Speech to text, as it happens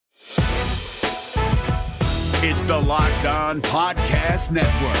It's the Locked On Podcast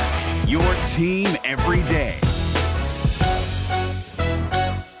Network, your team every day.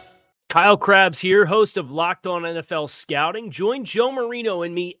 Kyle Krabs here, host of Locked On NFL Scouting. Join Joe Marino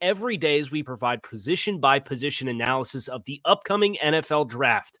and me every day as we provide position-by-position analysis of the upcoming NFL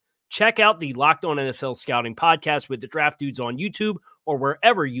Draft. Check out the Locked On NFL Scouting podcast with the Draft Dudes on YouTube or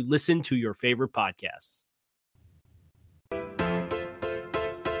wherever you listen to your favorite podcasts.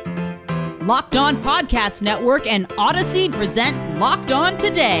 Locked On Podcast Network and Odyssey present Locked On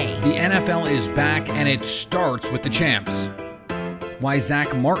Today. The NFL is back, and it starts with the champs. Why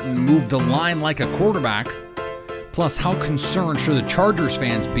Zach Martin moved the line like a quarterback. Plus, how concerned should the Chargers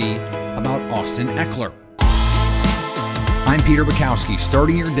fans be about Austin Eckler? I'm Peter Bukowski,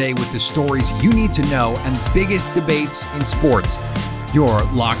 starting your day with the stories you need to know and biggest debates in sports. You're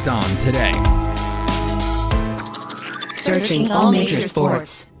Locked On Today. Searching all major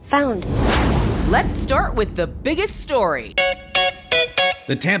sports. Found. Let's start with the biggest story.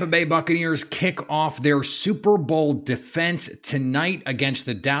 The Tampa Bay Buccaneers kick off their Super Bowl defense tonight against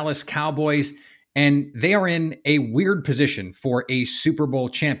the Dallas Cowboys, and they are in a weird position for a Super Bowl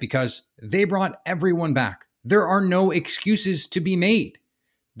champ because they brought everyone back. There are no excuses to be made.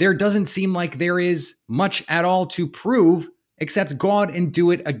 There doesn't seem like there is much at all to prove except go out and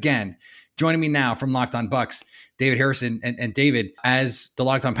do it again. Joining me now from Locked On Bucs, David Harrison. And David, as the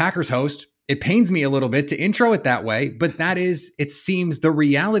Locked On Packers host, it pains me a little bit to intro it that way, but that is, it seems, the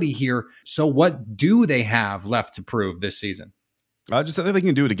reality here. So what do they have left to prove this season? Just that they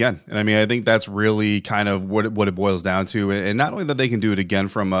can do it again. And I mean, I think that's really kind of what it boils down to. And not only that they can do it again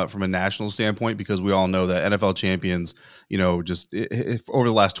from a national standpoint, because we all know that NFL champions, if over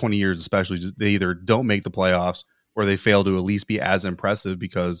the last 20 years, especially, they either don't make the playoffs or they fail to at least be as impressive,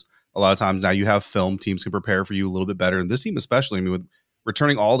 because a lot of times now you have film, teams can prepare for you a little bit better. And this team, especially, I mean, with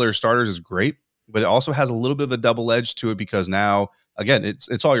returning all their starters is great, but it also has a little bit of a double edge to it because now, again,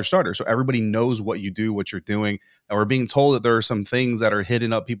 it's all your starters. So everybody knows what you do, what you're doing. And we're being told that there are some things that are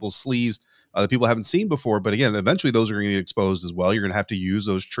hidden up people's sleeves that people haven't seen before. But again, eventually those are going to get exposed as well. You're going to have to use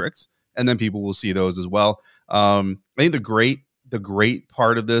those tricks, and then people will see those as well. I think the great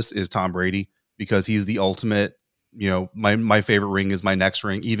part of this is Tom Brady, because he's the ultimate, my favorite ring is my next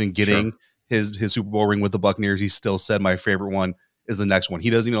ring. Even getting his Super Bowl ring with the Buccaneers, he still said my favorite one is the next one.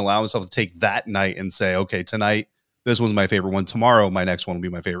 He doesn't even allow himself to take that night and say, okay, tonight, this one's my favorite one. Tomorrow, my next one will be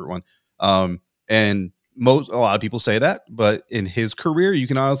my favorite one. And a lot of people say that, but in his career, you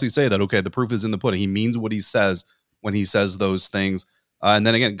can honestly say that, okay, the proof is in the pudding. He means what he says when he says those things. And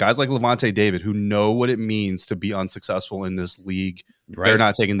then again, guys like Levante David, who know what it means to be unsuccessful in this league, They're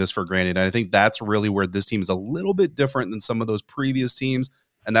not taking this for granted. And I think that's really where this team is a little bit different than some of those previous teams.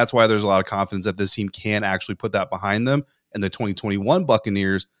 And that's why there's a lot of confidence that this team can actually put that behind them. And the 2021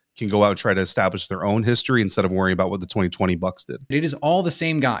 Buccaneers can go out and try to establish their own history instead of worrying about what the 2020 Bucs did. It is all the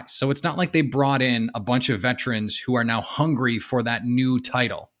same guys. So it's not like they brought in a bunch of veterans who are now hungry for that new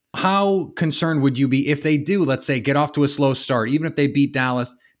title. How concerned would you be if they do, let's say, get off to a slow start? Even if they beat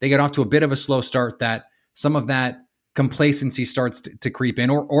Dallas, they get off to a bit of a slow start, that some of that complacency starts to creep in,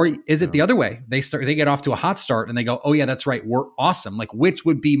 or is it the other way? They get off to a hot start and they go, oh yeah, that's right, we're awesome. Like, which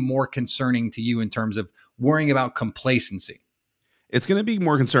would be more concerning to you in terms of worrying about complacency? It's going to be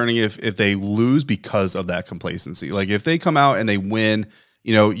more concerning if they lose because of that complacency. Like if they come out and they win,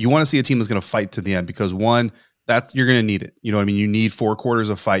 you want to see a team that's going to fight to the end, because one, you're going to need it. You know what I mean? You need 4 quarters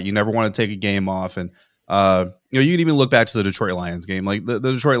of fight. You never want to take a game off. And, you can even look back to the Detroit Lions game. Like the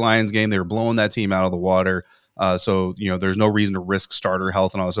Detroit Lions game, they were blowing that team out of the water. So there's no reason to risk starter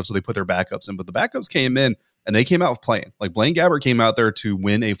health and all that stuff. So they put their backups in, but the backups came in and they came out playing. Like Blaine Gabbert came out there to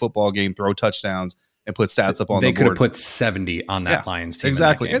win a football game, throw touchdowns, and put stats up on the board. They could have put 70 on that Lions team.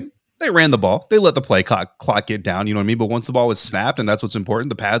 Exactly. And they ran the ball. They let the play clock get down, you know what I mean? But once the ball was snapped, and that's what's important,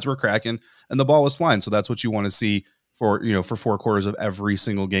 the pads were cracking and the ball was flying. So that's what you want to see for 4 quarters of every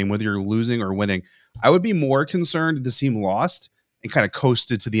single game, whether you're losing or winning. I would be more concerned if this team lost and kind of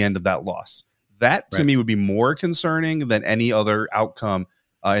coasted to the end of that loss. That to me would be more concerning than any other outcome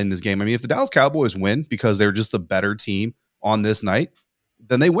in this game. I mean, if the Dallas Cowboys win because they're just a better team on this night,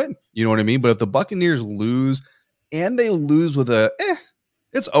 then they win. You know what I mean? But if the Buccaneers lose, and they lose with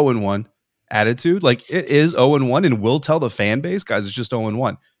it's 0-1 attitude, like it is 0-1, and we'll tell the fan base, guys, it's just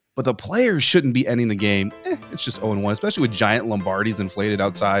 0-1. But the players shouldn't be ending the game. It's just 0-1, especially with giant Lombardis inflated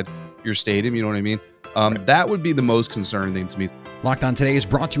outside your stadium. You know what I mean? That would be the most concerning thing to me. Locked On Today is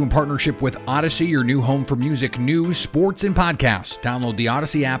brought to you in partnership with Odyssey, your new home for music, news, sports, and podcasts. Download the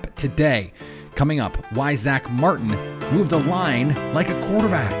Odyssey app today. Coming up, why Zach Martin moved the line like a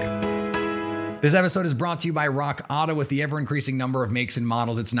quarterback. This episode is brought to you by Rock Auto. With the ever-increasing number of makes and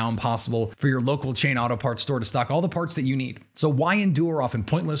models, it's now impossible for your local chain auto parts store to stock all the parts that you need. So why endure often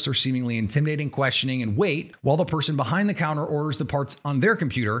pointless or seemingly intimidating questioning and wait while the person behind the counter orders the parts on their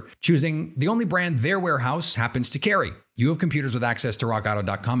computer, choosing the only brand their warehouse happens to carry? You have computers with access to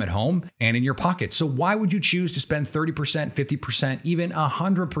rockauto.com at home and in your pocket. So why would you choose to spend 30%, 50%, even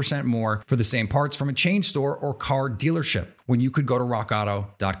 100% more for the same parts from a chain store or car dealership when you could go to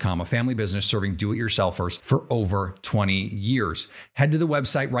rockauto.com, a family business serving do-it-yourselfers for over 20 years? Head to the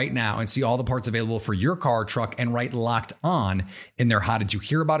website right now and see all the parts available for your car, truck, and write Locked On in their How Did You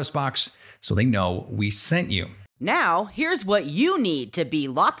Hear About Us box so they know we sent you. Now, here's what you need to be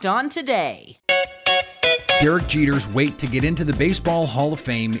locked on today. Derek Jeter's wait to get into the Baseball Hall of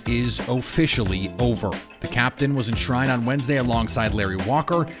Fame is officially over. The captain was enshrined on Wednesday alongside Larry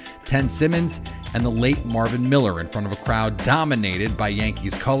Walker, Ken Simmons, and the late Marvin Miller in front of a crowd dominated by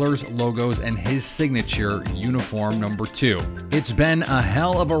Yankees colors, logos, and his signature uniform number 2. "It's been a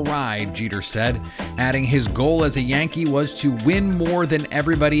hell of a ride," Jeter said, adding his goal as a Yankee was to win more than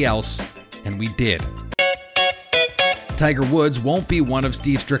everybody else, and we did. Tiger Woods won't be one of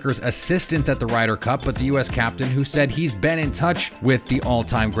Steve Stricker's assistants at the Ryder Cup, but the U.S. captain, who said he's been in touch with the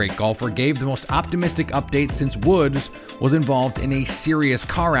all-time great golfer, gave the most optimistic update since Woods was involved in a serious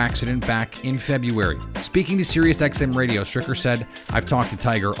car accident back in February. Speaking to SiriusXM Radio, Stricker said, "I've talked to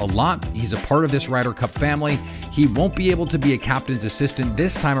Tiger a lot. He's a part of this Ryder Cup family. He won't be able to be a captain's assistant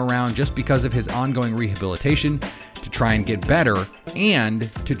this time around just because of his ongoing rehabilitation to try and get better and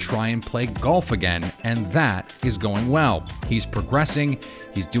to try and play golf again, and that is going well. He's progressing,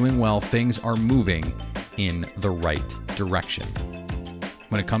 he's doing well, things are moving in the right direction."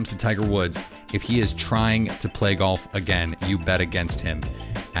 When it comes to Tiger Woods, if he is trying to play golf again, you bet against him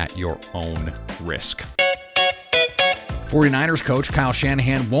at your own risk. 49ers coach Kyle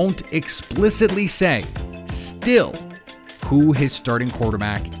Shanahan won't explicitly say still who his starting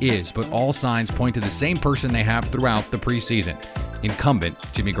quarterback is, but all signs point to the same person they have throughout the preseason, incumbent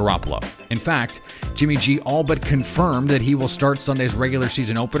Jimmy Garoppolo. In fact, Jimmy G all but confirmed that he will start Sunday's regular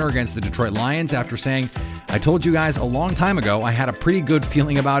season opener against the Detroit Lions after saying, "I told you guys a long time ago I had a pretty good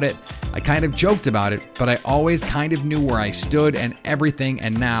feeling about it. I kind of joked about it, but I always kind of knew where I stood and everything,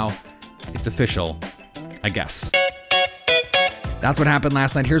 and now it's official, I guess." That's what happened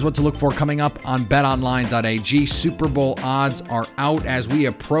last night. Here's what to look for coming up on betonline.ag. Super Bowl odds are out as we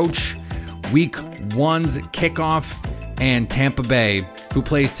approach Week 1's kickoff, and Tampa Bay, who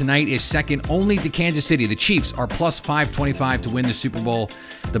plays tonight, is second only to Kansas City. The Chiefs are plus 525 to win the Super Bowl.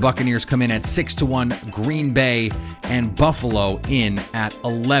 The Buccaneers come in at 6-1. Green Bay and Buffalo in at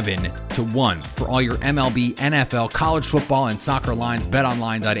 11-1. For all your MLB, NFL, college football, and soccer lines,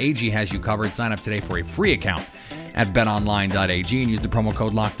 betonline.ag has you covered. Sign up today for a free account at betonline.ag and use the promo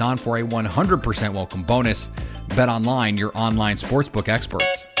code LOCKEDON for a 100% welcome bonus. BetOnline, your online sportsbook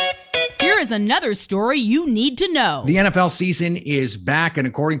experts. Here is another story you need to know. The NFL season is back, and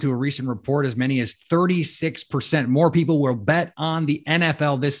according to a recent report, as many as 36% more people will bet on the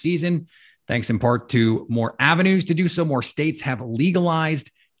NFL this season, thanks in part to more avenues to do so. More states have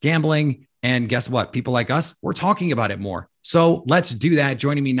legalized gambling, and guess what? People like us, we're talking about it more. So let's do that.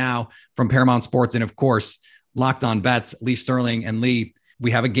 Joining me now from Paramount Sports and, of course, Locked On Bets, Lee Sterling. And Lee,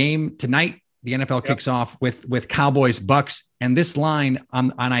 we have a game tonight. The NFL kicks off with Cowboys Bucks, and this line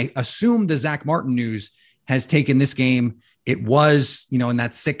and I assume the Zach Martin news has taken this game. It was, in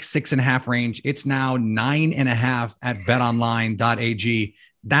that 6.5 range. It's now 9.5 at betonline.ag.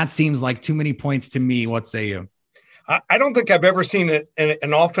 That seems like too many points to me. What say you? I don't think I've ever seen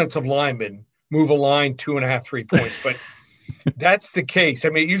an offensive lineman move a line 2.5, 3 points, but that's the case. I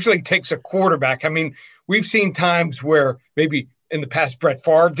mean, it usually takes a quarterback. I mean, we've seen times where maybe in the past, Brett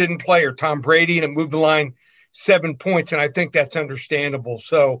Favre didn't play or Tom Brady, and it moved the line 7 points. And I think that's understandable.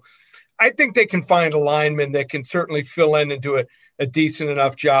 So I think they can find a lineman that can certainly fill in and do a decent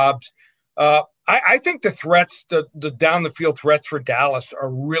enough job. I think the threats, the down the field threats for Dallas are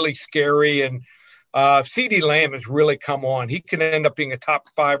really scary. And CeeDee Lamb has really come on. He can end up being a top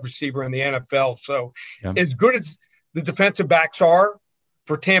 5 receiver in the NFL. So as good as the defensive backs are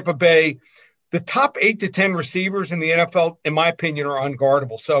for Tampa Bay, the top 8 to 10 receivers in the NFL, in my opinion, are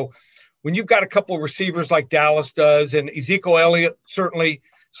unguardable. So when you've got a couple of receivers like Dallas does, and Ezekiel Elliott certainly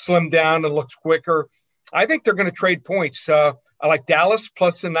slimmed down and looks quicker, I think they're going to trade points. I like Dallas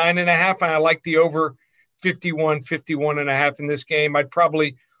plus the 9.5, and I like the over 51.5 in this game. I'd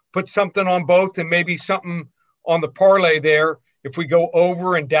probably put something on both and maybe something on the parlay there if we go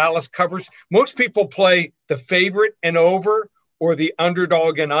over and Dallas covers. Most people play the favorite and over or the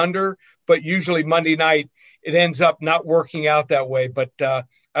underdog and under, but usually Monday night it ends up not working out that way. But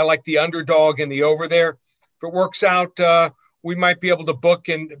I like the underdog and the over there. If it works out, we might be able to book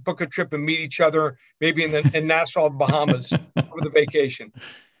a trip and meet each other, maybe in Nassau, Bahamas, over the vacation.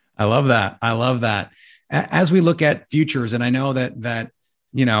 I love that. I love that. As we look at futures, and I know that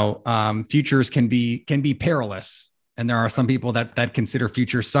futures can be perilous, and there are some people that consider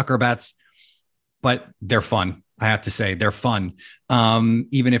futures sucker bets, but they're fun. I have to say they're fun,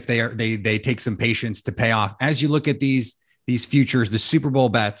 even if they take some patience to pay off. As you look at these futures, the Super Bowl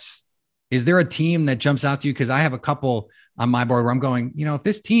bets, is there a team that jumps out to you? Because I have a couple on my board where I'm going, if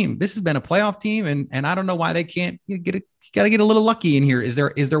this has been a playoff team, and I don't know why they can't got to get a little lucky in here. Is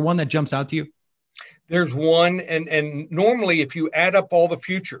there one that jumps out to you? There's one, and normally if you add up all the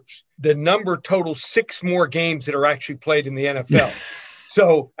futures, the number totals 6 more games that are actually played in the NFL.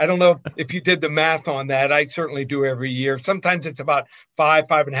 So I don't know if you did the math on that. I certainly do every year. Sometimes it's about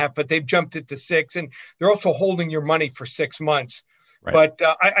 5.5, but they've jumped it to 6, and they're also holding your money for 6 months. Right.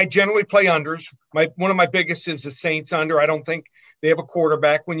 But I generally play unders. One of my biggest is the Saints under. I don't think they have a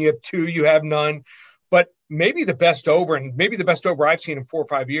quarterback. When you have 2, you have none. But maybe the best over I've seen in 4 or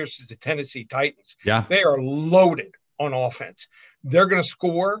 5 years is the Tennessee Titans. Yeah, they are loaded on offense. They're going to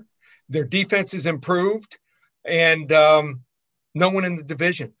score. Their defense is improved, and no one in the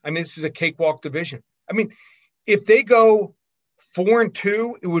division. I mean, this is a cakewalk division. I mean, if they go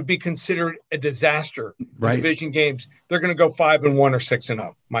 4-2, it would be considered a disaster. Right. Division games. They're going to go 5-1 or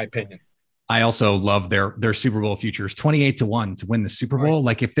 6-0, my opinion. I also love their Super Bowl futures, 28-1 to win the Super Bowl. Right.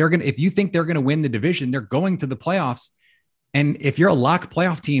 Like if you think they're going to win the division, they're going to the playoffs. And if you're a lock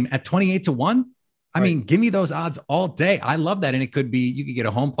playoff team at 28-1, I mean, give me those odds all day. I love that. And it could be, you could get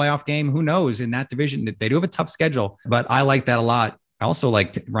a home playoff game. Who knows in that division? They do have a tough schedule, but I like that a lot. I also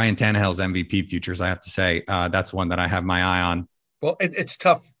like Ryan Tannehill's MVP futures. I have to say, that's one that I have my eye on. Well, it's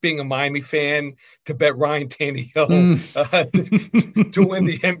tough being a Miami fan to bet Ryan Tannehill to win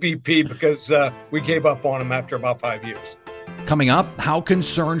the MVP because we gave up on him after about 5 years. Coming up, how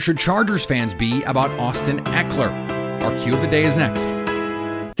concerned should Chargers fans be about Austin Eckler? Our cue of the day is next.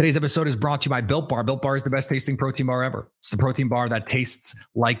 Today's episode is brought to you by Built Bar. Built Bar is the best tasting protein bar ever. It's the protein bar that tastes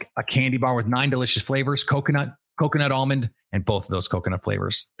like a candy bar with 9 delicious flavors, coconut, almond, and both of those coconut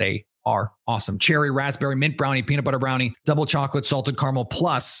flavors. They are awesome. Cherry, raspberry, mint brownie, peanut butter brownie, double chocolate, salted caramel,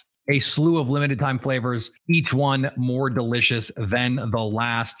 plus a slew of limited time flavors, each one more delicious than the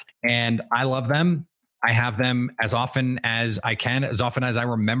last. And I love them. I have them as often as I can, as often as I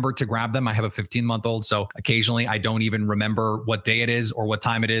remember to grab them. I have a 15-month-old, so occasionally I don't even remember what day it is or what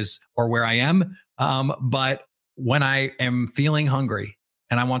time it is or where I am. But when I am feeling hungry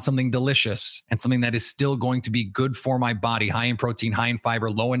and I want something delicious and something that is still going to be good for my body, high in protein, high in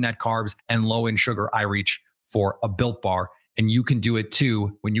fiber, low in net carbs, and low in sugar, I reach for a Built Bar. And you can do it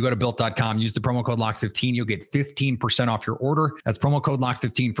too. When you go to Built.com, use the promo code LOCKS15, you'll get 15% off your order. That's promo code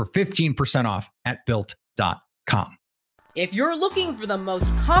LOCKS15 for 15% off at Built.com. If you're looking for the most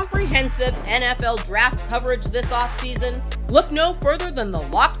comprehensive NFL draft coverage this offseason, look no further than the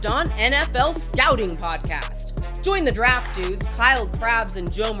Locked On NFL Scouting Podcast. Join the draft dudes, Kyle Krabs and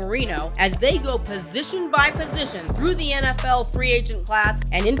Joe Marino, as they go position by position through the NFL free agent class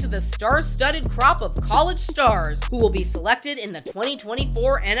and into the star-studded crop of college stars who will be selected in the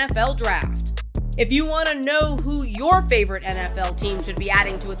 2024 NFL Draft. If you want to know who your favorite NFL team should be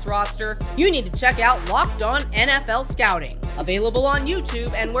adding to its roster, you need to check out Locked On NFL Scouting, available on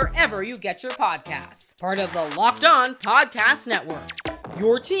YouTube and wherever you get your podcasts. Part of the Locked On Podcast Network,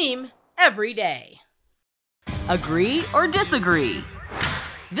 your team every day. Agree or disagree?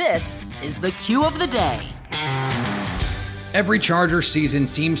 This is the cue of the day. Every Chargers season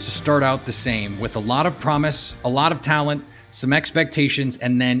seems to start out the same, with a lot of promise, a lot of talent, some expectations,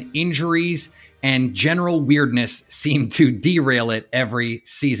 and then injuries and general weirdness seem to derail it every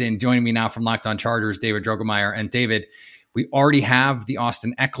season. Joining me now from Locked On Chargers, David Drogemeyer. And David, we already have the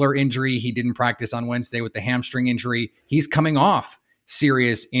Austin Eckler injury. He didn't practice on Wednesday with the hamstring injury. He's coming off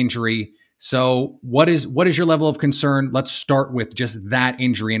serious injury. So what is your level of concern? Let's start with just that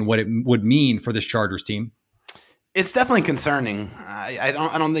injury and what it would mean for this Chargers team. It's definitely concerning. I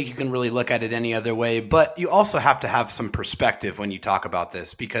don't think you can really look at it any other way, but you also have to have some perspective when you talk about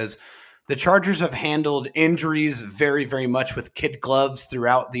this, because the Chargers have handled injuries very, very much with kid gloves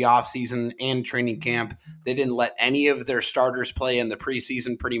throughout the offseason and training camp. They didn't let any of their starters play in the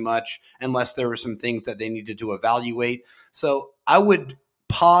preseason pretty much, unless there were some things that they needed to evaluate. So I would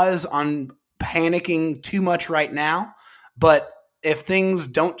pause on panicking too much right now, but if things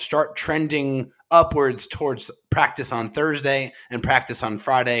don't start trending upwards towards practice on Thursday and practice on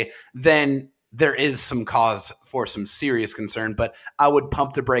Friday, then there is some cause for some serious concern, but I would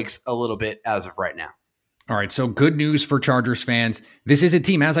pump the brakes a little bit as of right now. All right, so good news for Chargers fans. This is a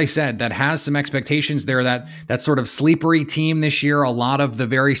team, as I said, that has some expectations there, that sort of sleepery team this year. A lot of the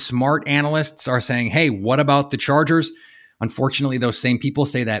very smart analysts are saying, hey, what about the Chargers? Unfortunately, those same people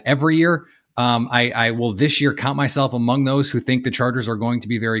say that every year. I will this year count myself among those who think the Chargers are going to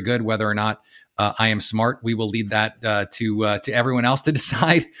be very good. Whether or not I am smart, we will leave that to everyone else to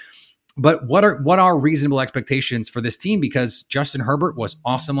decide. But what are reasonable expectations for this team? Because Justin Herbert was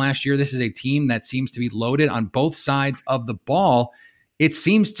awesome last year. This is a team that seems to be loaded on both sides of the ball. It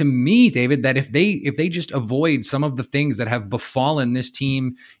seems to me, David, that if they just avoid some of the things that have befallen this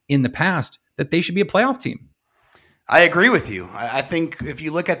team in the past, that they should be a playoff team. I agree with you. I think if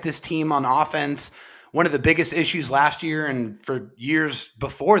you look at this team on offense, one of the biggest issues last year and for years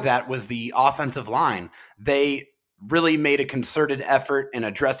before that was the offensive line. They really made a concerted effort in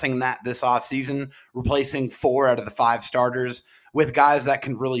addressing that this offseason, replacing 4 out of the 5 starters with guys that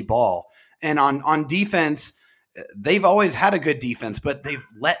can really ball. And on defense, they've always had a good defense, but they've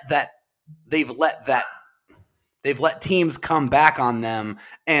let teams come back on them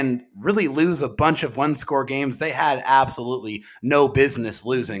and really lose a bunch of one-score games they had absolutely no business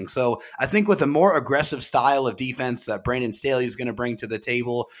losing. So I think with a more aggressive style of defense that Brandon Staley is going to bring to the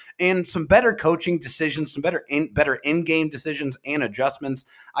table and some better coaching decisions, some better in-game decisions and adjustments,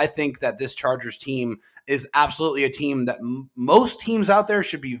 I think that this Chargers team is absolutely a team that most teams out there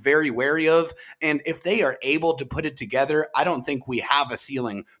should be very wary of. And if they are able to put it together, I don't think we have a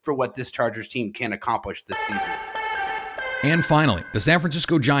ceiling for what this Chargers team can accomplish this season. And finally, the San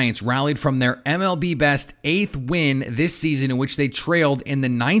Francisco Giants rallied from their MLB best 8th win this season, in which they trailed in the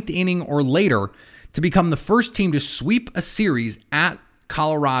 9th inning or later to become the first team to sweep a series at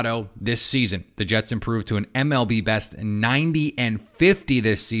Colorado this season. The Jets improved to an MLB best 90-50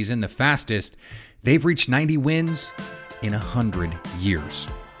 this season, the fastest they've reached 90 wins in 100 years.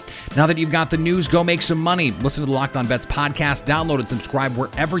 Now that you've got the news, go make some money. Listen to the Locked On Bets podcast. Download and subscribe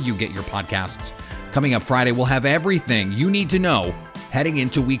wherever you get your podcasts. Coming up Friday, we'll have everything you need to know heading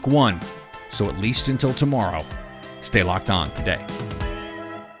into Week 1. So at least until tomorrow, stay locked on today.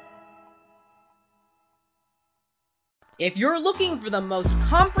 If you're looking for the most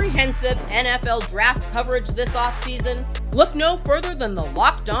comprehensive NFL draft coverage this offseason, look no further than the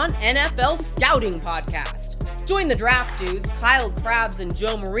Locked On NFL Scouting Podcast. Join the draft dudes, Kyle Krabs and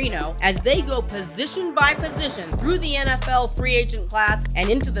Joe Marino, as they go position by position through the NFL free agent class and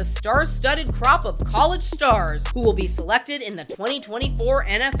into the star-studded crop of college stars who will be selected in the 2024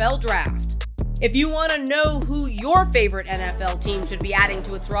 NFL Draft. If you want to know who your favorite NFL team should be adding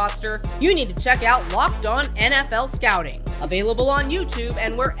to its roster, you need to check out Locked On NFL Scouting, available on YouTube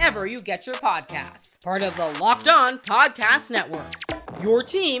and wherever you get your podcasts. Part of the Locked On Podcast Network, your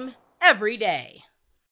team every day.